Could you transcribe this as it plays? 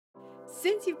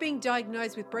Since you've been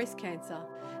diagnosed with breast cancer,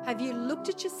 have you looked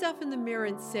at yourself in the mirror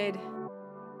and said,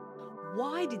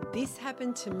 why did this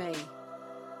happen to me?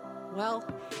 Well,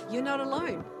 you're not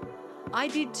alone. I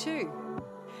did too.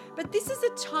 But this is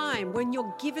a time when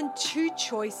you're given two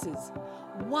choices.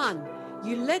 One,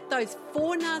 you let those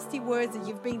 4 nasty words that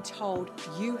you've been told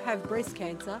you have breast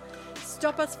cancer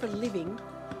stop us from living.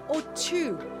 Or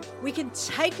 2, we can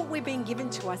take what we've been given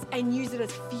to us and use it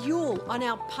as fuel on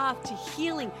our path to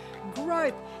healing,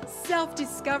 growth,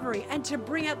 self-discovery, and to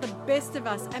bring out the best of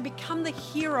us and become the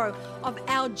hero of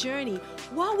our journey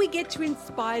while we get to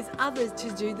inspire others to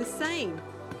do the same.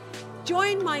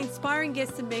 Join my inspiring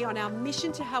guests and me on our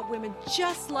mission to help women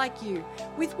just like you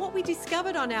with what we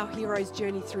discovered on our hero's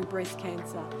journey through breast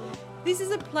cancer. This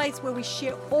is a place where we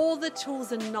share all the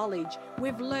tools and knowledge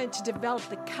we've learned to develop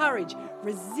the courage,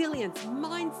 resilience,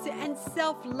 mindset, and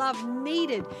self-love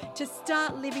needed to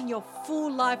start living your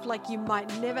full life like you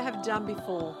might never have done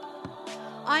before.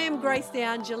 I am Grace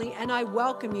DeAngeli, and I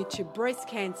welcome you to Breast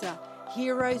Cancer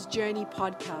Hero's Journey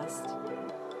podcast.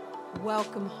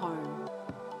 Welcome home.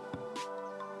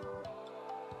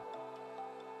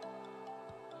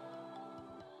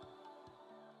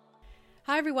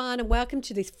 Hi everyone, and welcome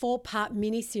to this 4-part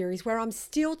mini-series where I'm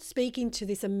still speaking to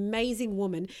this amazing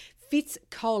woman, Fitz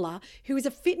Koehler, who is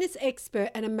a fitness expert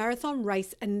and a marathon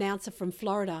race announcer from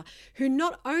Florida, who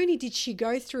not only did she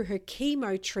go through her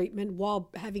chemo treatment while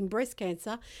having breast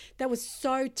cancer that was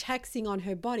so taxing on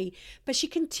her body, but she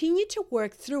continued to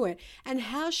work through it and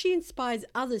how she inspires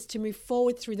others to move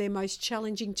forward through their most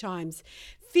challenging times.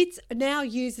 Fitz now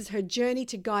uses her journey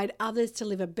to guide others to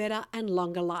live a better and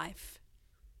longer life.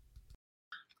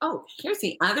 Oh, here's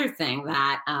the other thing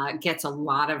that gets a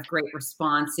lot of great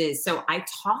responses. So I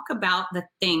talk about the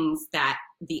things that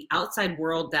the outside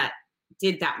world that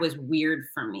did that was weird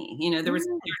for me. You know, there was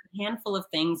a handful of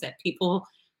things that people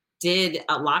did,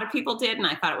 a lot of people did, and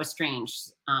I thought it was strange.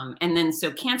 And then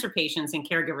so cancer patients and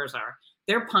caregivers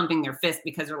they're pumping their fist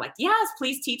because they're like, yes,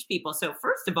 please teach people. So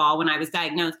first of all, when I was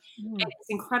diagnosed, I had this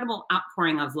incredible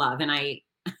outpouring of love, and I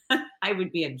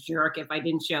would be a jerk if I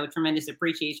didn't show tremendous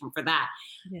appreciation for that.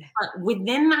 Yeah. But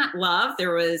within that love,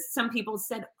 there was some people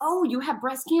said, oh, you have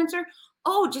breast cancer?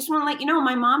 Oh, just want to let you know,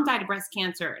 my mom died of breast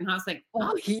cancer. And I was like, oh,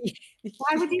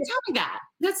 why would you tell me that?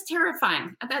 That's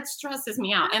terrifying. That stresses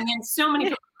me out. And then so many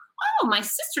people, oh, my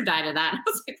sister died of that. And I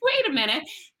was like, wait a minute.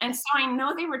 And so I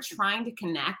know they were trying to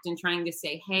connect and trying to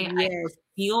say, hey, I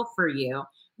feel for you.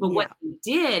 But what they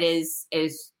did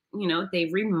is you know, they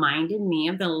reminded me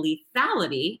of the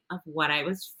lethality of what I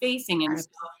was facing. And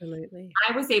absolutely,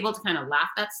 so I was able to kind of laugh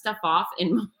that stuff off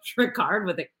in most regard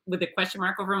with a question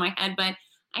mark over my head. But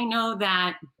I know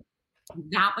that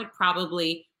would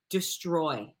probably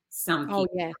destroy some people. Oh,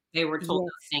 yeah. They were told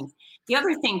those things. The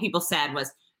other thing people said was,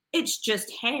 it's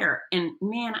just hair. And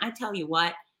man, I tell you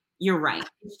what, you're right.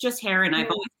 It's just hair. And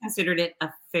I've always considered it a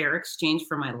fair exchange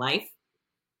for my life.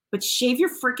 But shave your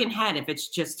freaking head if it's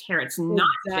just hair. It's not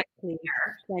exactly just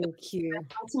hair. Thank you.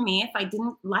 To me, if I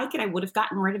didn't like it, I would have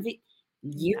gotten rid of it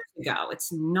years ago.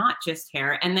 It's not just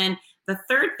hair. And then the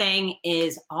third thing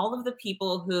is all of the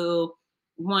people who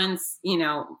once, you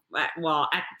know,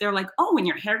 they're like, oh, when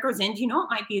your hair grows in, do you know it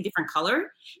might be a different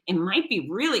color? It might be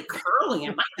really curly.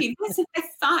 It might be this. And I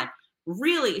thought,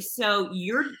 really? So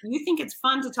you think it's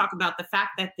fun to talk about the fact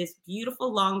that this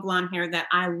beautiful long blonde hair that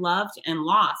I loved and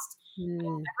lost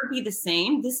will never be the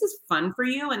same. This is fun for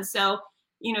you. And so,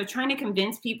 you know, trying to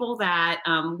convince people that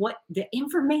what the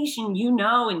information you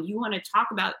know and you want to talk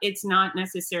about, it's not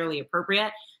necessarily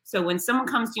appropriate. So when someone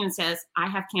comes to you and says, I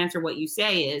have cancer, what you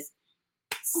say is,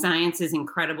 science is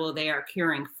incredible. They are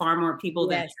curing far more people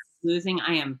than losing.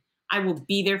 I will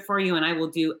be there for you, and I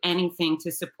will do anything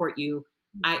to support you.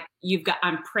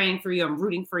 I'm praying for you. I'm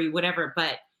rooting for you, whatever.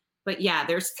 But yeah,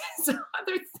 there's this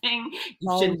other thing.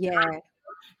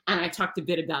 And I talked a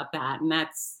bit about that, and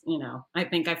that's, you know, I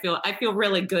feel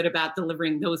really good about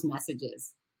delivering those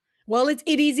messages. Well, it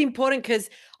is important because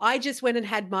I just went and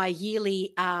had my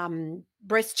yearly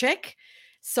breast check.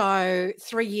 So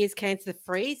 3 years cancer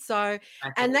free. So,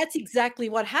 and that's exactly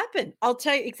what happened. I'll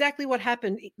tell you exactly what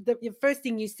happened. The first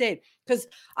thing you said, because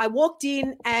I walked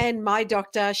in and my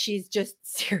doctor, she's just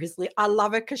seriously, I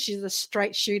love her because she's a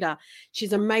straight shooter.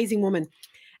 She's an amazing woman.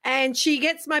 And she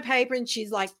gets my paper and she's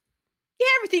like, yeah,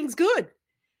 everything's good.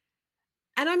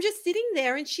 And I'm just sitting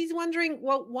there and she's wondering,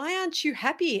 well, why aren't you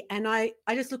happy? And I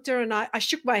just looked at her and I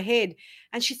shook my head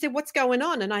and she said, what's going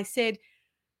on? And I said,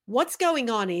 what's going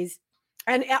on is,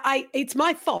 and it's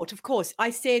my fault, of course. I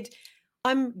said,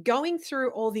 I'm going through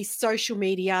all this social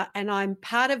media and I'm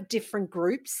part of different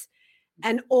groups.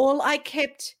 And all I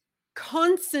kept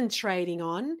concentrating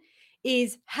on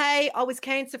is, hey, I was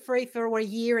cancer free for a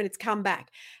year and it's come back.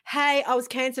 Hey, I was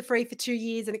cancer free for 2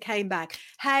 years and it came back.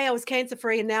 Hey, I was cancer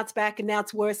free and now it's back and now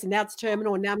it's worse and now it's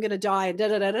terminal and now I'm going to die and da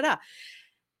da da da da.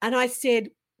 And I said,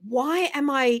 why am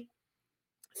I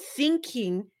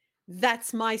thinking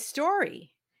that's my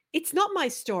story? It's not my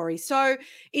story. So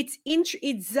it's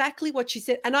exactly what she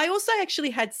said. And I also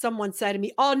actually had someone say to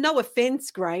me, oh, no offense,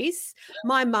 Grace,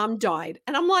 my mum died.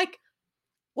 And I'm like,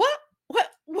 what? What?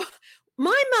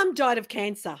 My mum died of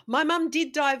cancer. My mum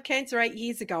did die of cancer 8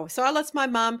 years ago. So I lost my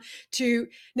mum to,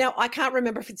 now I can't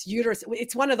remember if it's uterus.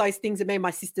 It's one of those things that me and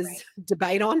my sisters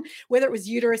debate on, whether it was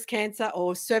uterus cancer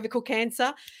or cervical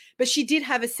cancer. But she did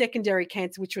have a secondary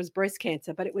cancer, which was breast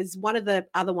cancer. But it was one of the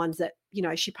other ones that,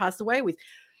 she passed away with.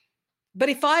 But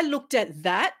if I looked at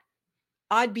that,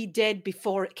 I'd be dead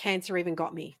before cancer even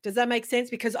got me. Does that make sense?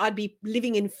 Because I'd be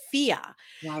living in fear.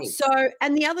 Right. So,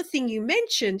 and the other thing you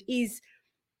mentioned is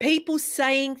people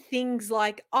saying things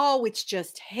like, oh, it's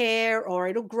just hair or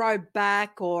it'll grow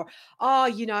back or, oh,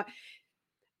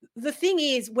 the thing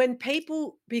is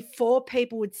before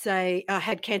people would say, I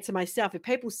had cancer myself, if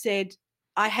people said,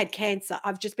 I had cancer,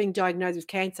 I've just been diagnosed with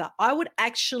cancer, I would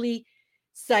actually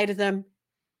say to them,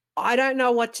 I don't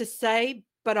know what to say,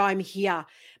 but I'm here.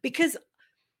 Because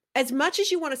as much as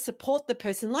you want to support the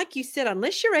person, like you said,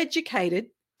 unless you're educated,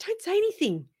 don't say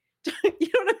anything. You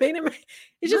know what I mean?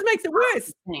 It just makes it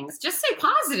worse. Things. Just say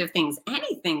positive things.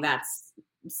 Anything that's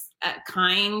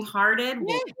kind-hearted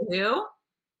will do.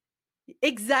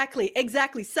 Exactly.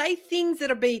 Say things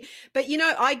that'll be, but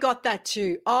I got that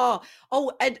too. Oh,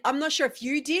 and I'm not sure if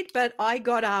you did, but I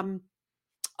got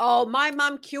my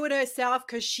mum cured herself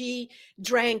because she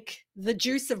drank the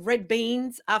juice of red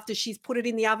beans after she's put it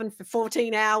in the oven for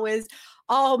 14 hours.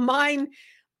 Oh, mine,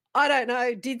 I don't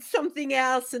know, did something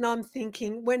else. And I'm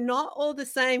thinking, we're not all the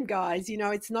same, guys.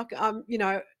 It's not,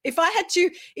 if I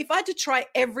had to try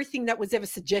everything that was ever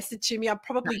suggested to me, I'd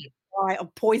probably die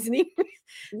of poisoning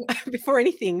before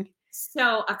anything.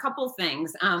 So a couple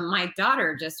things. My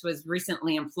daughter just was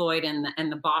recently employed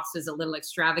and the boss is a little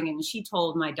extravagant. And she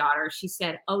told my daughter, she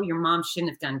said, oh, your mom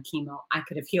shouldn't have done chemo. I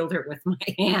could have healed her with my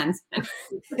hands.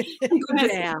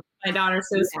 Yeah. My daughter's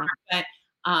so smart. But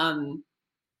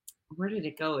where did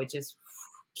it go? It just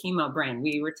chemo brain.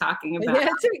 We were talking about.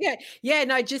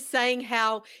 No, just saying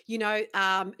how,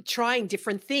 trying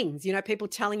different things, people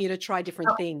telling you to try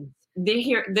different things.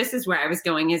 This is where I was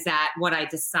going, is that what I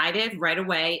decided right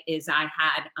away is I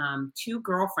had two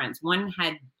girlfriends. One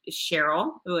had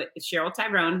Cheryl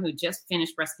Tyrone, who just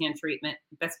finished breast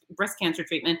cancer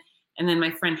treatment. And then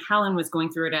my friend Helen was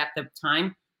going through it at the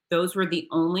time. Those were the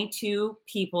only two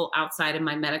people outside of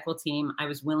my medical team I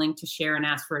was willing to share and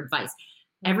ask for advice.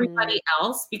 Everybody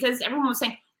else, because everyone was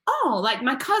saying, oh, like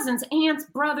my cousin's aunt's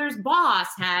brother's boss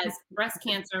has breast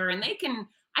cancer and I can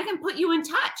put you in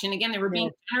touch. And again, they were being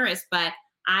generous, but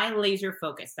I laser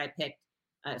focused. I picked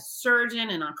a surgeon,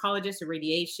 an oncologist, a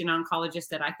radiation oncologist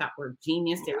that I thought were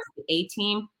genius. There was the A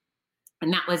team,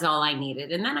 and that was all I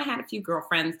needed. And then I had a few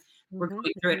girlfriends who were going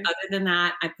through it. Other than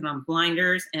that, I put on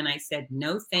blinders and I said,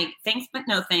 no, thanks, but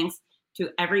no thanks to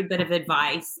every bit of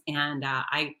advice. And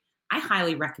I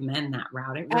highly recommend that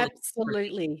route. It really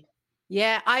absolutely.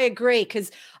 Yeah, I agree.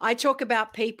 Because I talk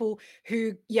about people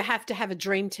who you have to have a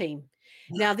dream team.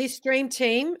 Now, this dream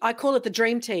team, I call it the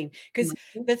dream team, because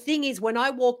the thing is, when I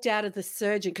walked out of the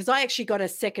surgeon, because I actually got a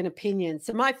second opinion.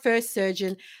 So my first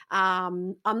surgeon,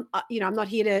 I'm not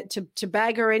here to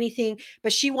bag her or anything,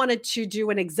 but she wanted to do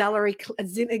an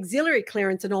auxiliary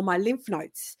clearance in all my lymph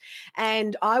nodes.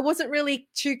 And I wasn't really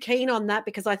too keen on that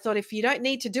because I thought, if you don't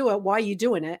need to do it, why are you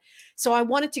doing it? So I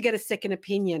wanted to get a second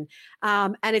opinion.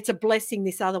 And it's a blessing,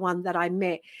 this other one that I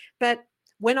met. But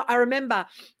when I remember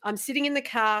I'm sitting in the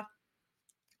car,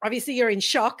 obviously you're in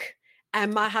shock.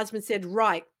 And my husband said,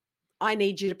 right, I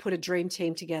need you to put a dream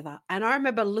team together. And I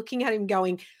remember looking at him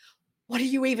going, what are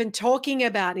you even talking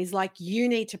about? And he's like, you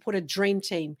need to put a dream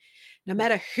team. No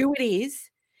matter who it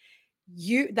is,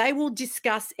 they will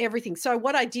discuss everything. So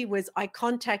what I did was I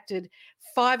contacted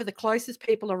 5 of the closest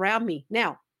people around me.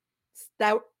 Now,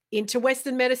 they're into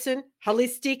Western medicine,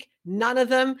 holistic, none of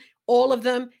them, all of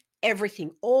them, everything,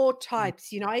 all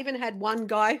types. I even had one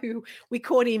guy who we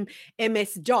called him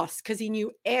MS-DOS because he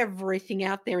knew everything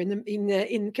out there in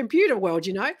the computer world,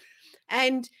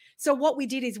 And so what we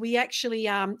did is we actually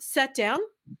sat down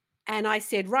and I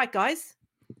said, right, guys,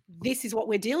 this is what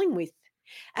we're dealing with.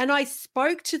 And I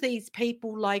spoke to these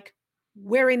people like,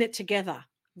 we're in it together.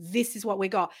 This is what we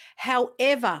got.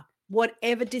 However,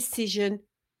 whatever decision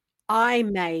I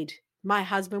made, my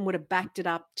husband would have backed it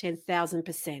up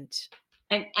 10,000%.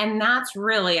 And that's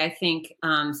really, I think,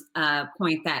 a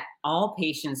point that all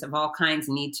patients of all kinds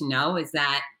need to know is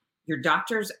that your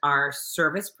doctors are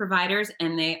service providers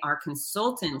and they are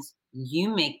consultants.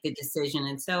 You make the decision.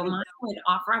 And so mine would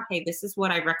offer, okay, this is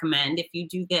what I recommend. If you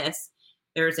do this,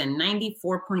 there's a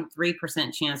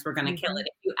 94.3% chance we're going to kill Mhm. it.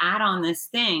 If you add on this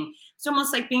thing, it's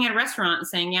almost like being at a restaurant and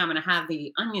saying, yeah, I'm going to have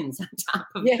the onions on top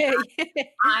of it. Yeah, yeah.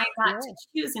 I got Yeah. to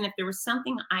choose. And if there was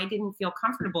something I didn't feel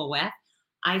comfortable with,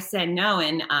 I said no.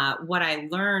 And what I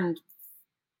learned,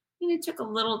 it took a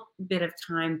little bit of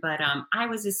time, but I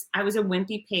was a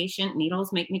wimpy patient.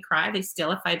 Needles make me cry. They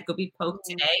still, if I had to go be poked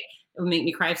Mm. today, it would make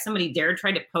me cry. If somebody dared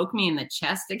try to poke me in the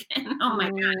chest again, oh my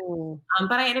God. Mm.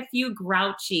 But I had a few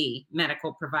grouchy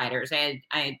medical providers. I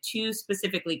had two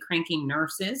specifically cranky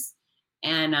nurses,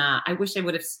 and I wish I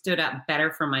would have stood up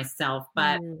better for myself.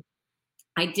 But Mm.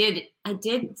 I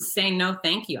did say no,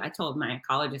 thank you. I told my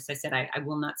oncologist, I said, I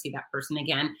will not see that person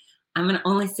again. I'm going to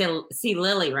only see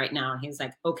Lily right now. And he was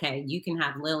like, okay, you can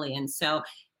have Lily. And so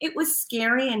it was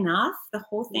scary enough. The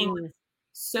whole thing was Mm.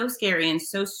 so scary and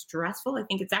so stressful. I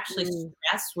think it's actually Mm.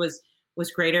 stress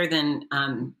was greater than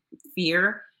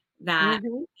fear, that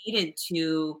Mhm. I needed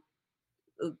to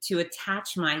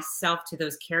attach myself to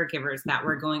those caregivers that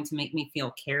were going to make me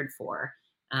feel cared for.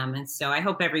 And so I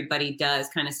hope everybody does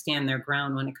kind of stand their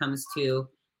ground when it comes to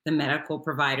the medical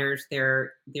providers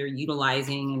they're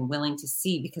utilizing and willing to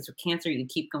see, because with cancer you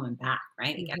keep going back,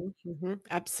 right? You got Mhm. Mhm. to keep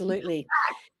Absolutely.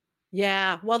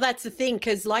 Yeah. Well, that's the thing,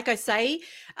 because like I say,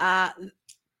 uh,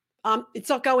 it's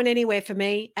not going anywhere for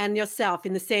me and yourself,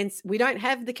 in the sense we don't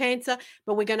have the cancer,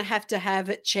 but we're going to have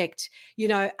it checked,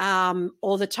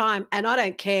 all the time. And I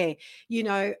don't care,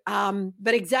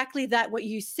 but exactly that, what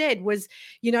you said was,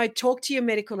 talk to your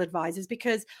medical advisors,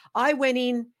 because I went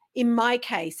in my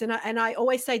case, and I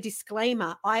always say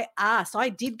disclaimer, I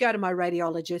did go to my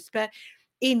radiologist, but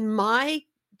in my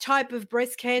type of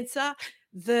breast cancer,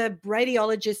 the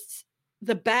radiologists,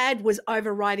 the bad was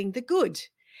overriding the good.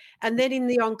 And then in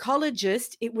the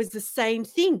oncologist, it was the same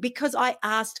thing, because I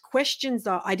asked questions,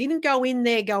 though. I didn't go in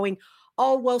there going,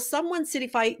 oh, well, someone said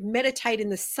if I meditate in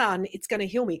the sun, it's going to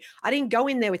heal me. I didn't go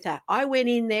in there with that. I went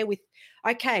in there with,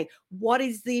 okay, what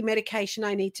is the medication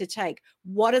I need to take?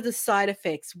 What are the side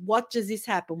effects? What does this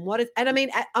happen? And I mean,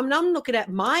 I'm looking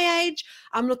at my age,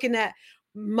 I'm looking at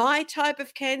my type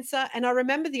of cancer. And I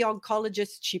remember the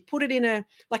oncologist, she put it in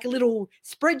like a little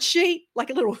spreadsheet, like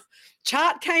a little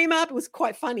chart came up. It was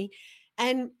quite funny.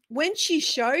 And when she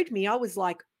showed me, I was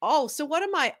like, oh, so what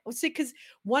am I? See, because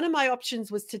one of my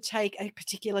options was to take a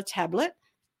particular tablet,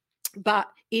 but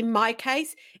in my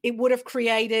case, it would have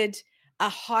created a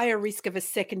higher risk of a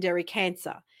secondary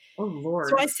cancer. oh So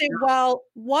Lord. I said, well,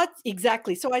 what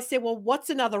exactly? So I said, well, what's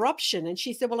another option? And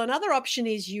she said, well, another option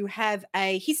is you have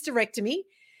a hysterectomy,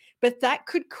 but that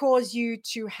could cause you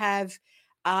to have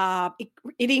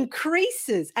it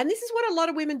increases. And this is what a lot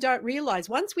of women don't realize.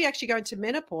 Once we actually go into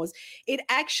menopause, it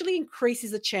actually increases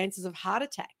the chances of heart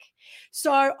attack.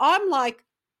 So I'm like,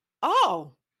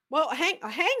 oh, well, hang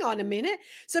on a minute.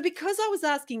 So because I was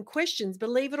asking questions,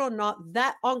 believe it or not,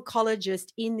 that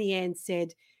oncologist in the end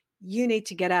said, you need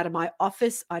to get out of my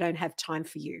office. I don't have time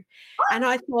for you. And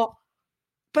I thought,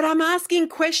 but I'm asking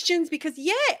questions because,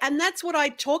 yeah, and that's what I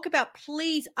talk about.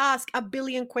 Please ask a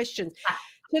billion questions.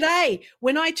 Today,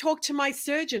 when I talk to my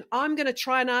surgeon, I'm going to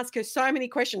try and ask her so many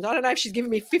questions. I don't know if she's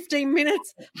giving me 15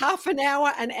 minutes, half an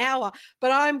hour,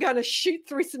 but I'm going to shoot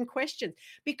through some questions,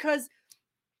 because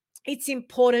it's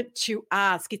important to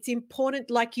ask. It's important,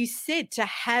 like you said, to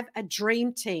have a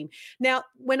dream team. Now,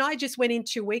 when I just went in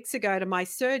 2 weeks ago to my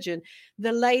surgeon,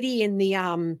 the lady in the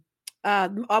I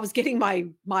was getting my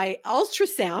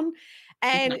ultrasound,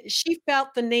 and she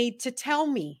felt the need to tell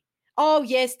me, "Oh,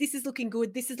 yes, this is looking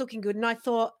good. This is looking good." And I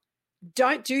thought,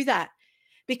 don't do that,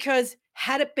 because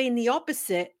had it been the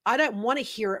opposite, I don't want to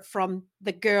hear it from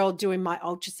the girl doing my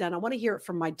ultrasound. I want to hear it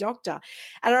from my doctor.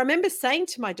 And I remember saying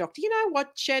to my doctor, you know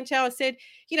what, Chantal, I said,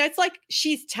 it's like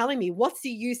she's telling me, what's the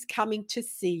use coming to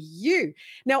see you?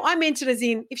 Now, I meant it as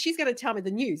in, if she's going to tell me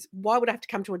the news, why would I have to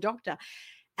come to a doctor?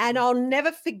 And I'll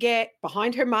never forget,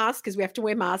 behind her mask, because we have to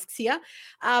wear masks here,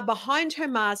 behind her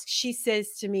mask, she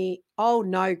says to me, oh,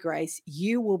 no, Grace,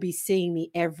 you will be seeing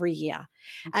me every year.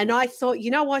 And I thought,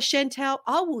 you know what, Chantal,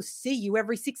 I will see you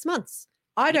every 6 months.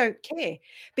 I don't care,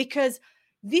 because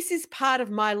this is part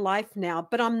of my life now,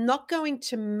 but I'm not going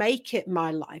to make it my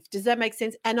life. Does that make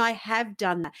sense? And I have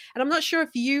done that. And I'm not sure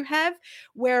if you have,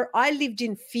 where I lived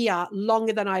in fear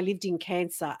longer than I lived in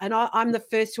cancer. And I'm the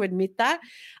first to admit that.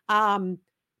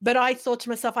 But I thought to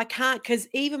myself, I can't, because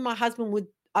even my husband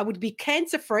I would be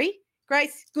cancer free.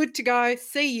 Grace, good to go.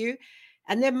 See you.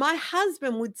 And then my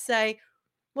husband would say,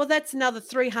 Well, that's another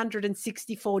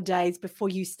 364 days before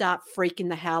you start freaking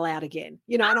the hell out again,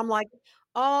 and I'm like,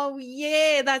 oh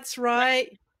yeah, that's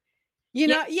right.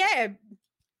 Yeah. Yeah.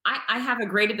 I have a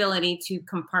great ability to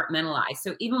compartmentalize.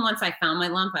 So even once I found my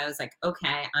lump, I was like,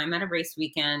 okay, I'm at a race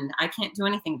weekend. I can't do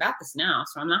anything about this now.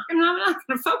 So I'm not going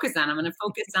to focus on it. I'm going to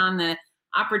focus on the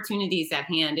opportunities at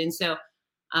hand. And so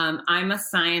I'm a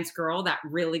science girl. That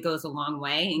really goes a long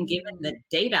way. And given the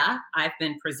data I've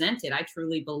been presented, I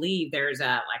truly believe there's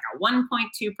a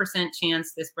 1.2%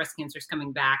 chance this breast cancer is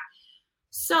coming back.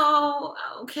 So,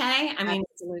 okay. I mean,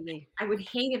 absolutely. I would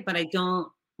hate it, but I don't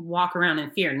walk around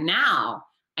in fear. Now,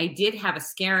 I did have a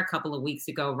scare a couple of weeks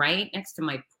ago, right next to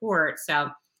my port. So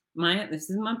this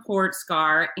is my port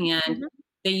scar, and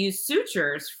they use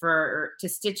sutures to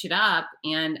stitch it up.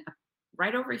 And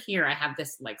right over here, I have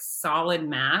this like solid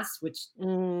mass, which,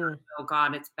 oh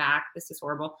God, it's back. This is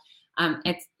horrible.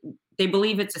 They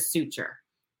believe it's a suture.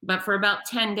 But for about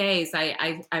 10 days,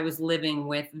 I was living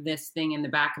with this thing in the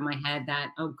back of my head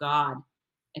that, oh God,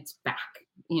 it's back.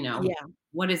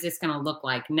 What is this going to look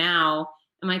like now?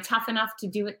 Am I tough enough to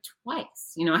do it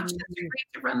twice? I just agreed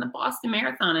to run the Boston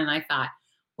Marathon, and I thought,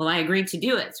 well, I agreed to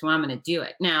do it, so I'm going to do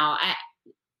it. Now,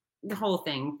 the whole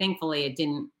thing, thankfully, it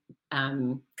didn't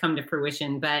come to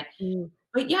fruition, but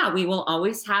yeah, we will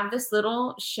always have this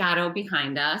little shadow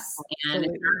behind us, and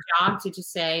it's our job to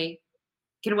just say,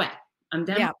 get away. I'm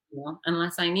done with you,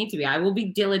 unless I need to be. I will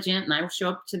be diligent, and I will show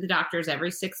up to the doctors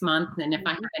every 6 months. And if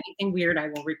I have anything weird, I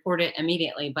will report it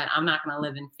immediately, but I'm not going to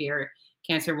live in fear.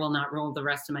 Cancer will not rule the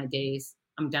rest of my days.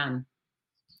 I'm done.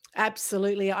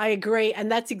 Absolutely. I agree.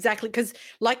 And that's exactly because,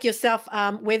 like yourself,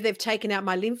 where they've taken out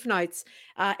my lymph nodes,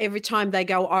 every time they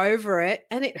go over it,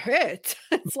 and it hurts.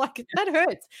 It's like, that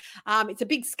hurts. It's a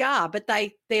big scar, but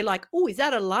they're like, oh, is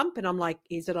that a lump? And I'm like,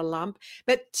 is it a lump?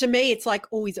 But to me, it's like,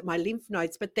 oh, is it my lymph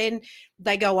nodes? But then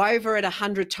they go over it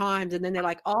 100 times, and then they're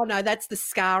like, oh no, that's the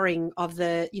scarring of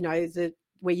the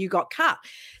where you got cut.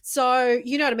 So,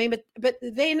 you know what I mean? But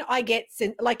then I get,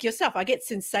 like yourself, I get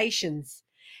sensations.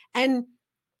 And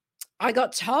I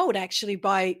got told actually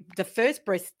by the first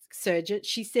breast surgeon,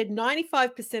 she said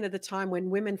 95% of the time when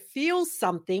women feel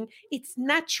something, it's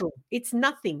natural, it's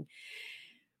nothing.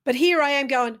 But here I am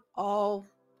going, oh,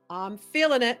 I'm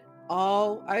feeling it.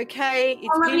 Oh, okay.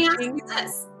 It's let me ask you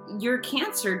this. Your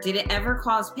cancer, did it ever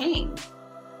cause pain?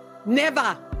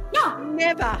 Never. No.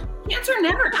 Never. Cancer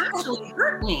never actually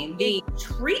hurt me. The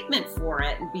treatment for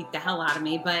it beat the hell out of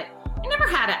me, but I never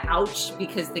had an ouch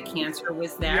because the cancer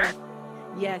was there.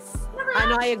 Yes.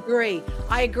 And I agree.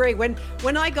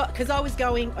 When I got, because I was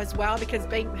going as well, because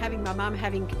having my mum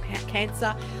having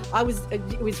cancer,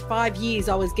 it was 5 years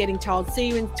I was getting told, see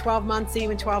you in 12 months, see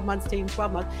you in 12 months, see you in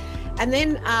 12 months. And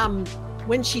then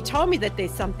when she told me that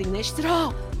there's something there, she said,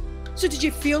 oh, so did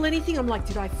you feel anything? I'm like,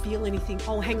 did I feel anything?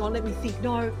 Oh, hang on, let me think.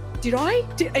 No, did I?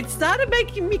 It started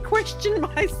making me question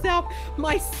myself,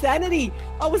 my sanity.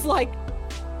 I was like,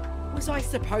 was I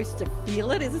supposed to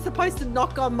feel it? Is it supposed to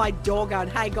knock on my door going,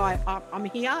 hey, guy, I'm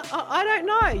here? I don't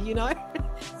know,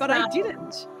 but I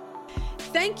didn't.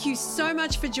 Thank you so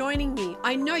much for joining me.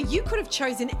 I know you could have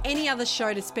chosen any other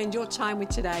show to spend your time with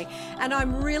today, and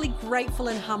I'm really grateful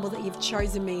and humble that you've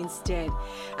chosen me instead.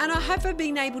 And I hope I've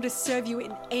been able to serve you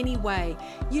in any way.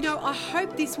 I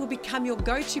hope this will become your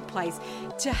go-to place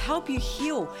to help you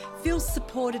heal, feel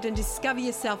supported, and discover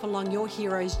yourself along your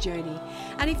hero's journey.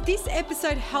 And if this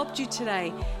episode helped you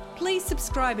today, please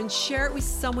subscribe and share it with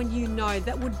someone you know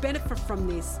that would benefit from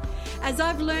this. As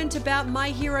I've learned about my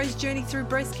hero's journey through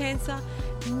breast cancer,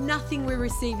 nothing we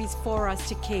receive is for us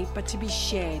to keep, but to be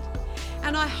shared.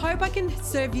 And I hope I can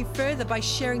serve you further by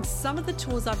sharing some of the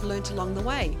tools I've learned along the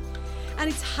way. And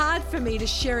it's hard for me to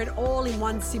share it all in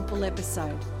one simple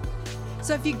episode.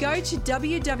 So if you go to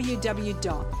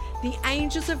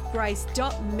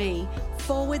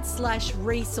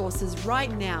www.theangelsofgrace.me/resources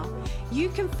right now, you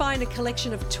can find a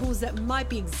collection of tools that might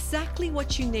be exactly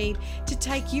what you need to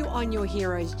take you on your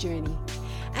hero's journey.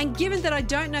 And given that I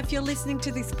don't know if you're listening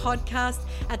to this podcast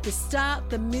at the start,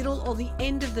 the middle, or the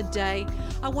end of the day,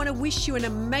 I want to wish you an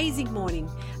amazing morning,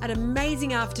 an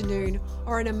amazing afternoon,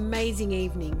 or an amazing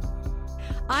evening.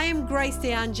 I am Grace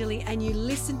DeAngeli, and you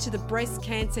listen to the Breast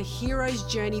Cancer Hero's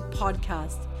Journey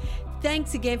podcast.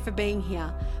 Thanks again for being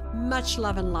here. Much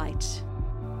love and light.